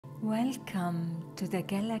Welcome to the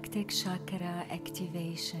Galactic Chakra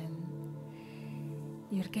activation.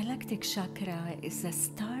 Your Galactic Chakra is a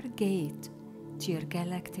stargate to your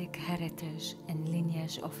galactic heritage and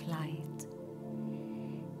lineage of light.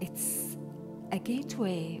 It's a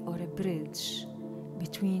gateway or a bridge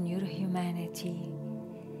between your humanity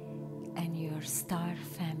and your star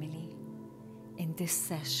family. In this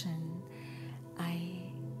session,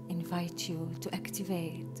 I invite you to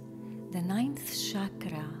activate the ninth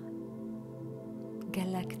chakra,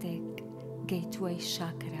 Galactic Gateway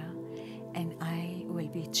Chakra, and I will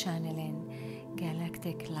be channeling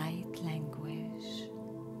Galactic Light Language.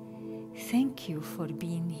 Thank you for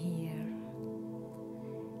being here.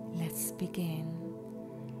 Let's begin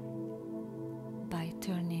by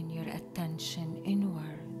turning your attention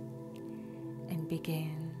inward and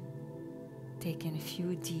begin taking a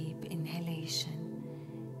few deep inhalation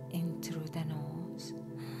in through the nose,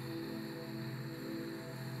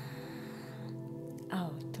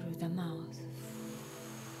 out through the mouth.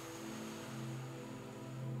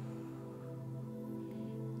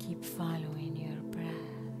 Keep following your breath.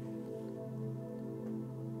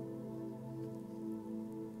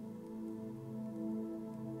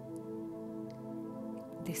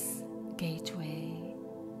 This gateway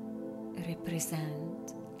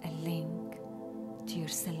represents a link to your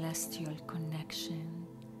celestial connection.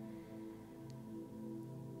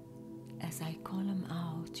 As I call them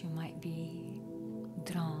out, you might be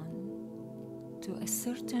drawn to a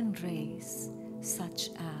certain race, such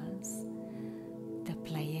as the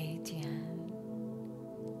Pleiadian,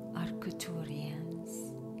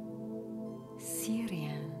 Arcturians,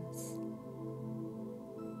 Syrians,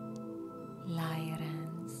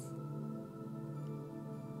 Lyrans,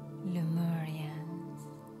 Lemurians,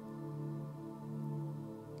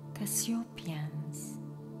 Cassiopeians,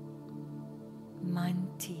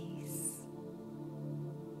 Mantis,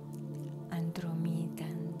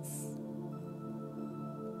 Andromedans,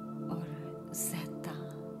 or Zeta.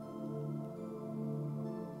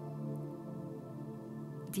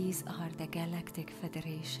 These are the Galactic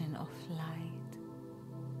Federation of Light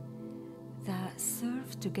that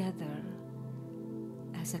serve together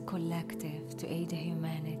as a collective to aid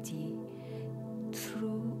humanity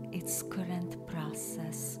through its current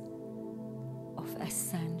process of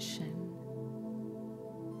ascension.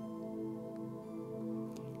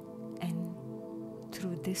 And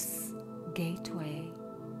through this gateway,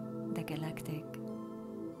 the Galactic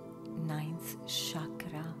Ninth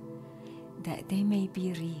Chakra, that they may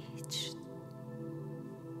be reached.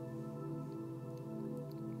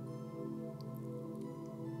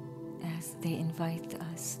 As they invite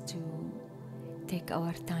us to take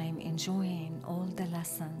our time enjoying all the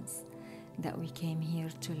lessons that we came here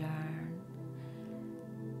to learn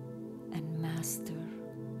and master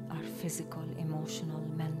our physical, emotional,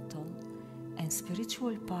 mental, and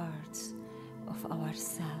spiritual parts of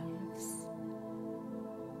ourselves.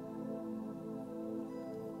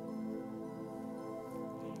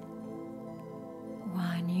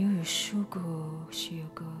 Wanyu shugo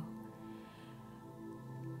shugo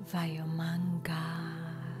vayomanga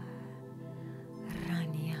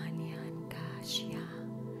ranyanyan kashya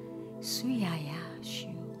suyaya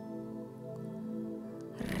shu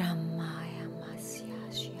ramaya masya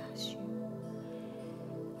shu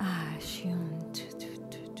ashun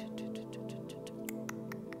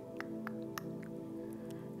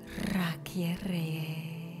rakiere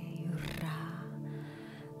yura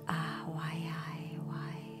ahwayai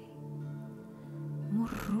wai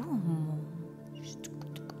murumu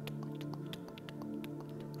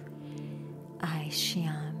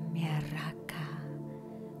Aishyam Yaraka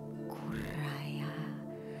Kuraya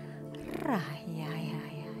Raya.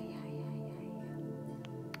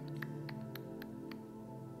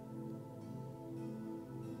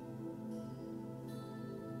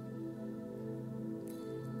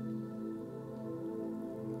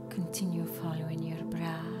 Continue following your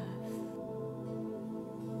breath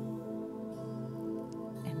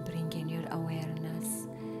and bringing your awareness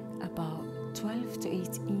about 12 to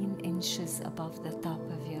 18 inches above the top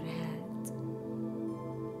of your head.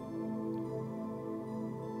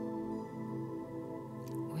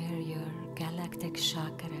 Where your Galactic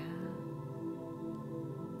Chakra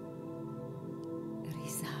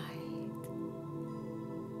reside.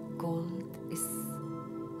 Gold is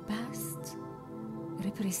best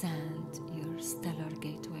represent your stellar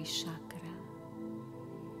gateway chakra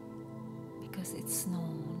because it's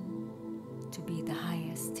known to be the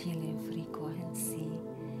highest healing frequency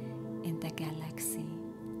in the galaxy.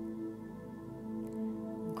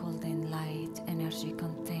 Golden light energy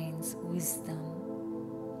contains wisdom,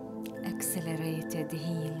 accelerated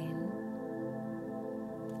healing,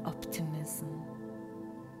 optimism,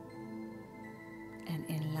 and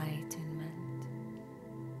enlightenment.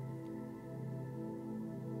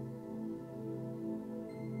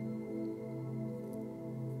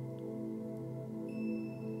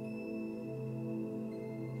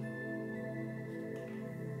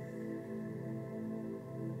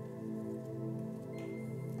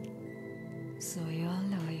 So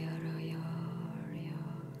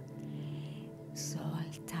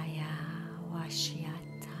soltaya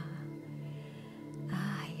washiata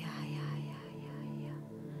ay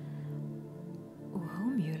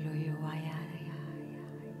uhum yulu yuayaya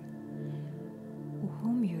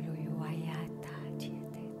uhum yulu yuayata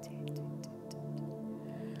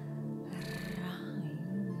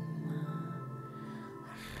rama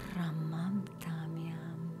ramam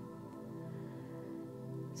tamyam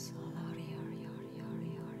solor yor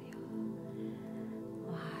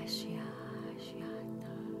washya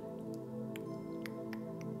shiata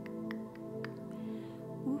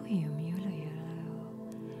uhum yulu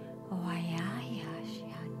wayaya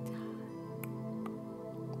shiata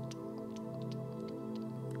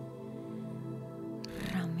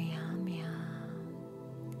ramyam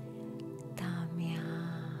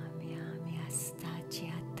tamyam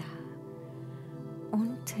stachiata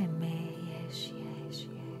unteme yes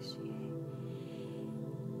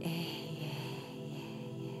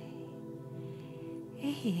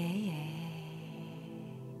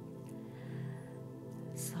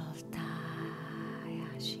soltaya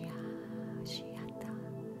shiata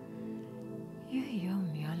yum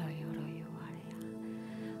yolo yuarya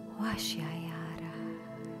washyayara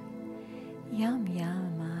yam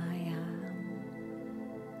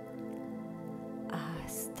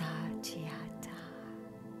astachiata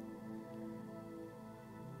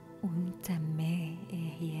untame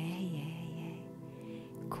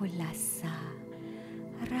kulasa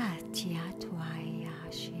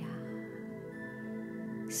ratiatwayashya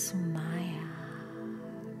sumaya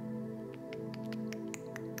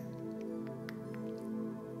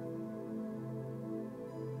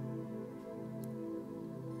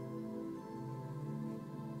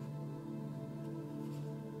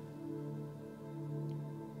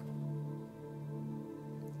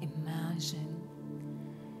imagine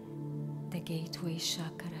the gateway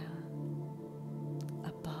chakra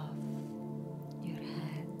above your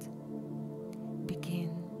head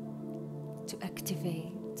begin to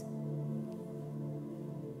activate,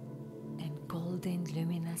 and golden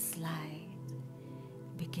luminous light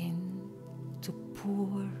begin to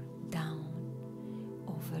pour down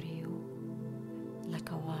over you like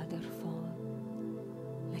a waterfall,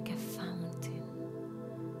 like a fountain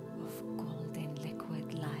of golden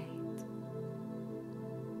liquid light.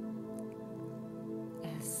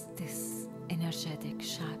 As this energetic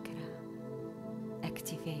chakra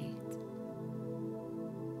activate,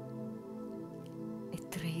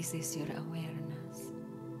 it raises your awareness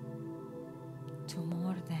to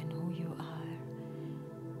more than who you are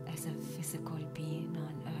as a physical being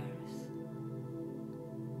on earth,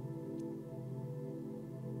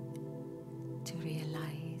 to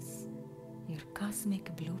realize your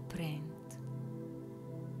cosmic blueprint.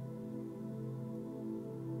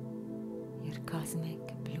 Your cosmic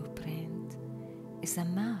blueprint is a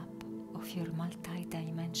map of your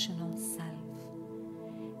multi-dimensional self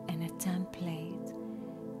and a template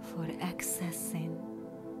for accessing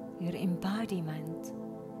your embodiment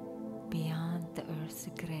beyond the Earth's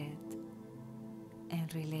grid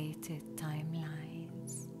and related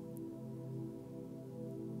timelines.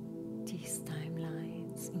 These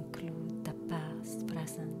timelines include the past,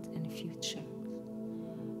 present, and future,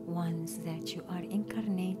 ones that you are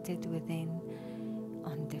incarnated within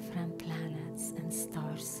on different planets and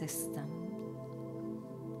star systems.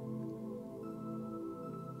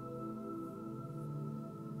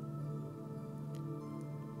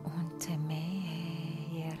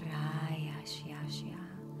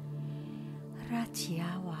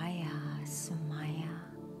 Ratyawaya sumaya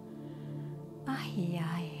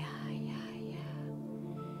ahiyaya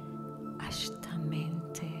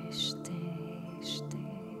ashtamente shte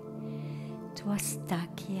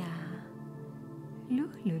twastakia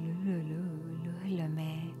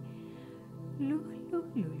luhleme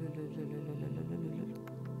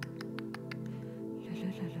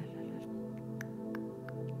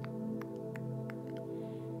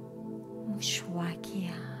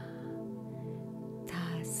mushwakia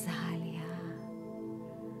tazalia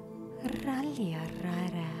ralia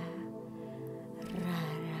rara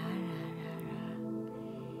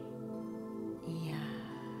ya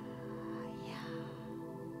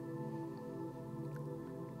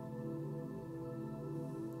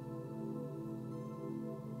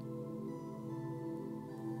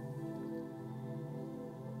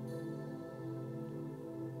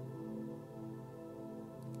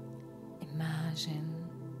imagine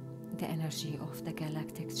the energy of the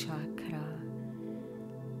galactic chakra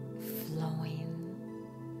flowing,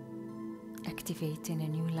 activating a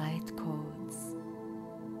new light codes,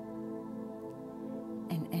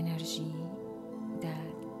 an energy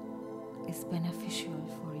that is beneficial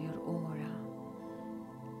for your aura.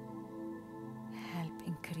 Help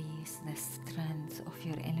increase the strength of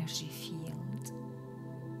your energy field,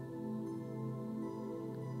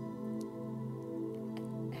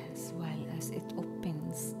 as well as it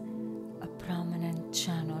opens a prominent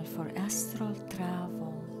channel for astral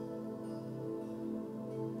travel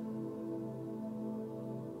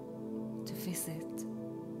to visit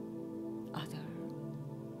other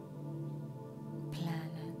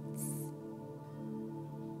planets.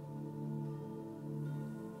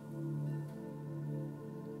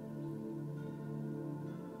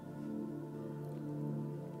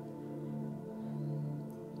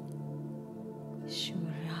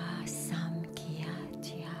 Shura Samkiyat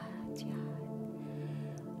Yat Yat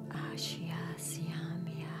Ashya Siam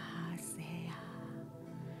Yahasea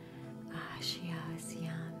Ashya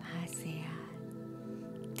Siam Hasea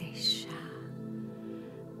Desha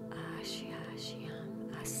Ashya Siam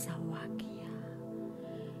Asawakia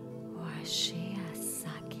Washea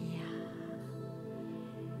Sakia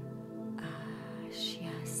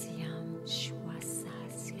Ashya Siam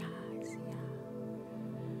Shwasasya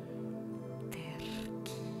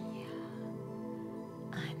Terkia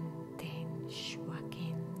Anten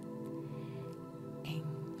Shwakin En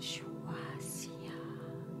Shwasia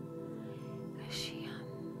Ashiam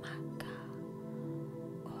Maka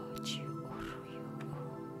Oji Uruyu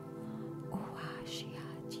Oashia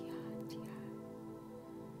Tia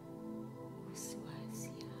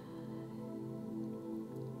Uswasia.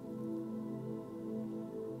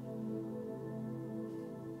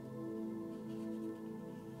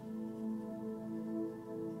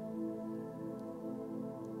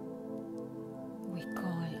 We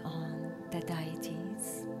call on the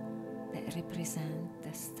deities that represent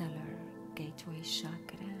the stellar gateway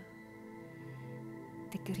chakra,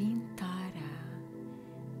 the green Tara,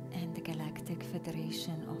 and the Galactic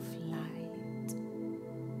Federation of Light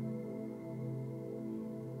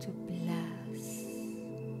to bless,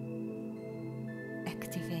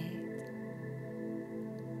 activate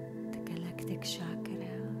the Galactic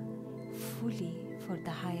Chakra fully for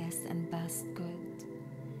the highest and best good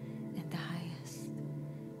and the highest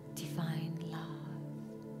divine love,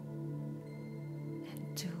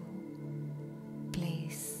 and to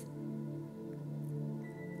place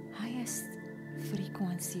highest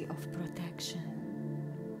frequency of protection,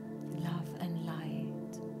 love and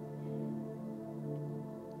light,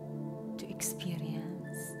 to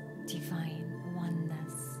experience divine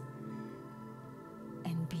oneness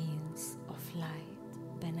and beings of light,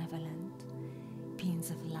 benevolent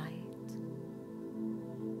beings of light.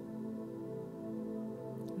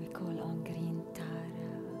 We call on Green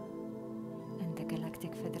Tara and the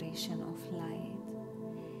Galactic Federation of Light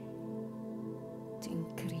to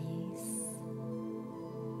increase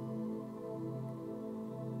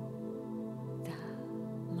the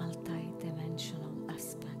multi-dimensional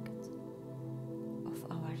aspect of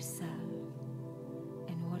ourselves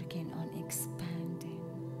and working on expanding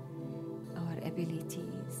our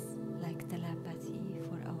abilities like telepathy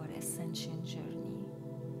for our ascension journey.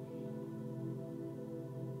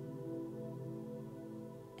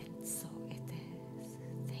 And so it is.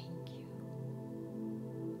 Thank you.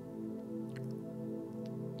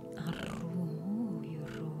 Arrumu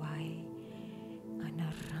yuruai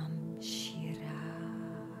anaram shira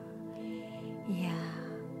ya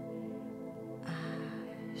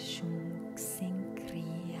ashung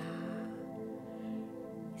sinkriya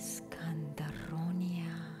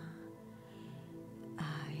skandaronia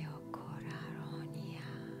ayokoraronia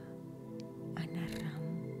anaram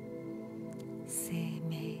se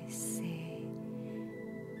me se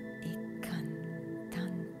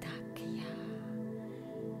ikantantakya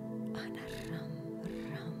anaram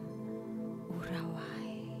ram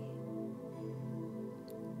urawai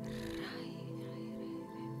rai.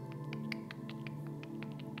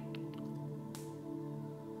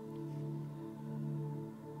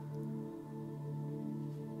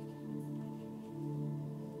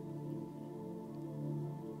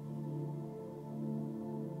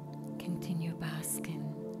 Continue basking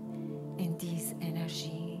in these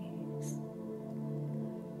energies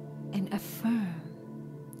and affirm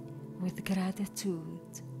with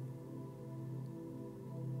gratitude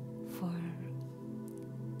for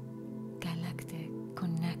galactic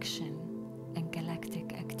connection and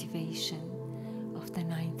galactic activation of the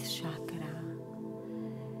ninth chakra.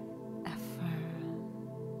 Affirm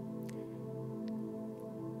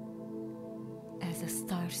as a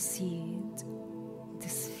star seed,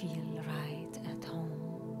 this feel right at home.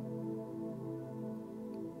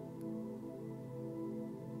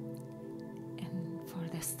 And for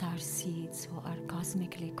the star seeds who are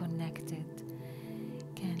cosmically connected,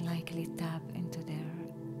 can likely tap into their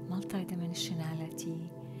multidimensionality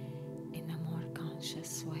in a more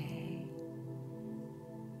conscious way.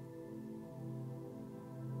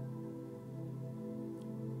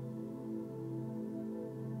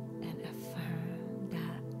 And affirm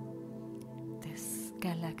that this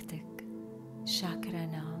galactic chakra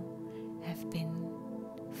now have been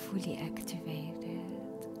fully activated.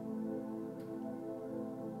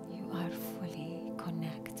 You are fully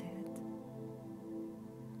connected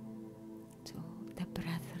to the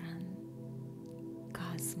brethren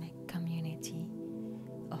cosmic community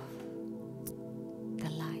of the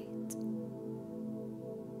light.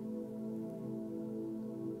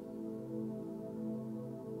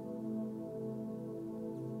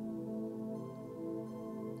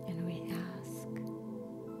 And we ask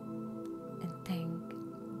and thank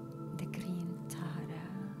the Green Tara,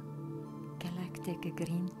 galactic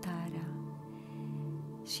Green Tara.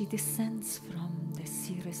 She descends from the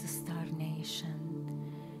Sirius Star Nation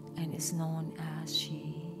and is known as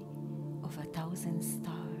she of 1,000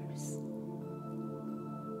 stars.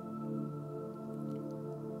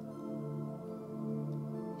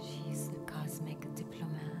 She's a cosmic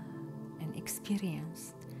diplomat, an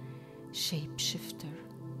experienced shapeshifter.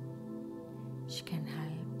 She can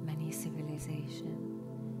help many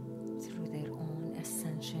civilizations through their own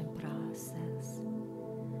ascension process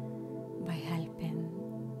by helping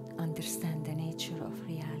understand the nature of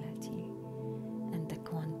reality and the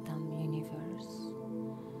quantum universe,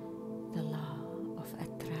 the law of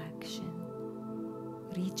attraction,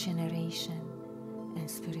 regeneration, and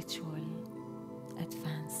spiritual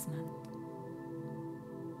advancement.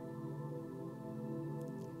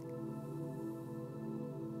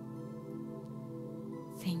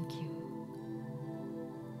 Thank you.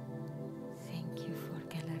 Thank you for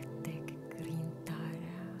Galactic Green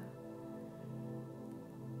Tara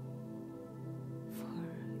for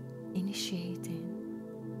initiating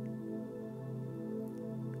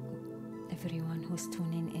everyone who's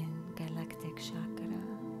tuning in Galactic Chakra.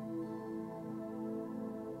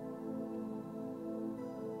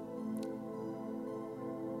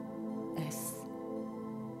 As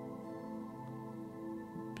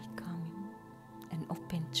becoming an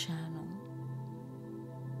open channel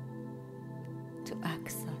to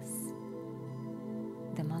access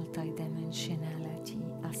the multidimensionality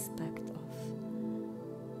aspect of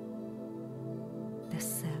the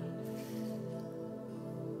self.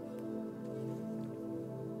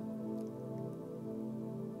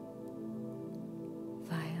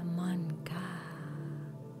 Via Manga,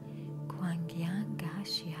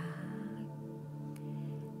 Kwangyangashya,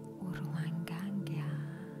 Urwangangya,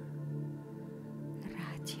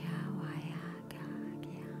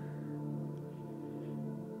 Rajawayagagya,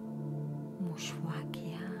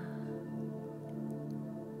 Mushwakya,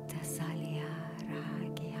 Tasalya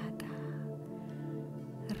Ragyaga,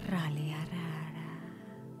 Ralyarara,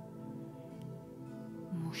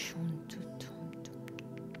 Mushuntutumtum,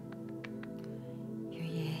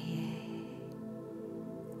 Yuyeye,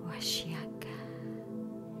 Washyaka,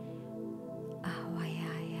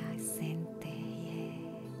 Ahwayaya Senteye,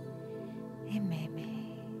 Ememe,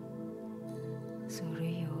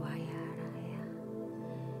 Suruyuwayaraya,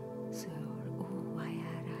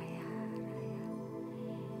 Suruwayaraya,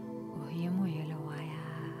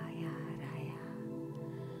 Uyumuyuluwayaraya,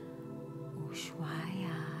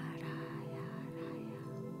 Ushwayaraya,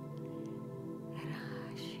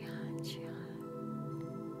 Rashyanchan,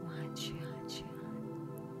 Wanshanchan.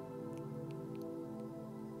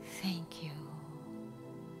 Thank you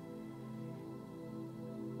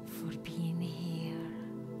for being here.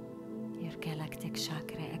 Your galactic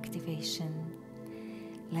chakra activation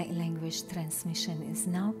light language transmission is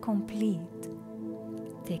now complete.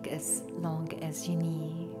 Take as long as you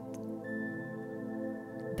need.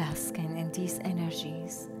 Basking in these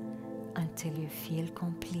energies until you feel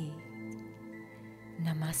complete.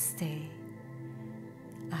 Namaste.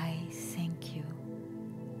 I thank you.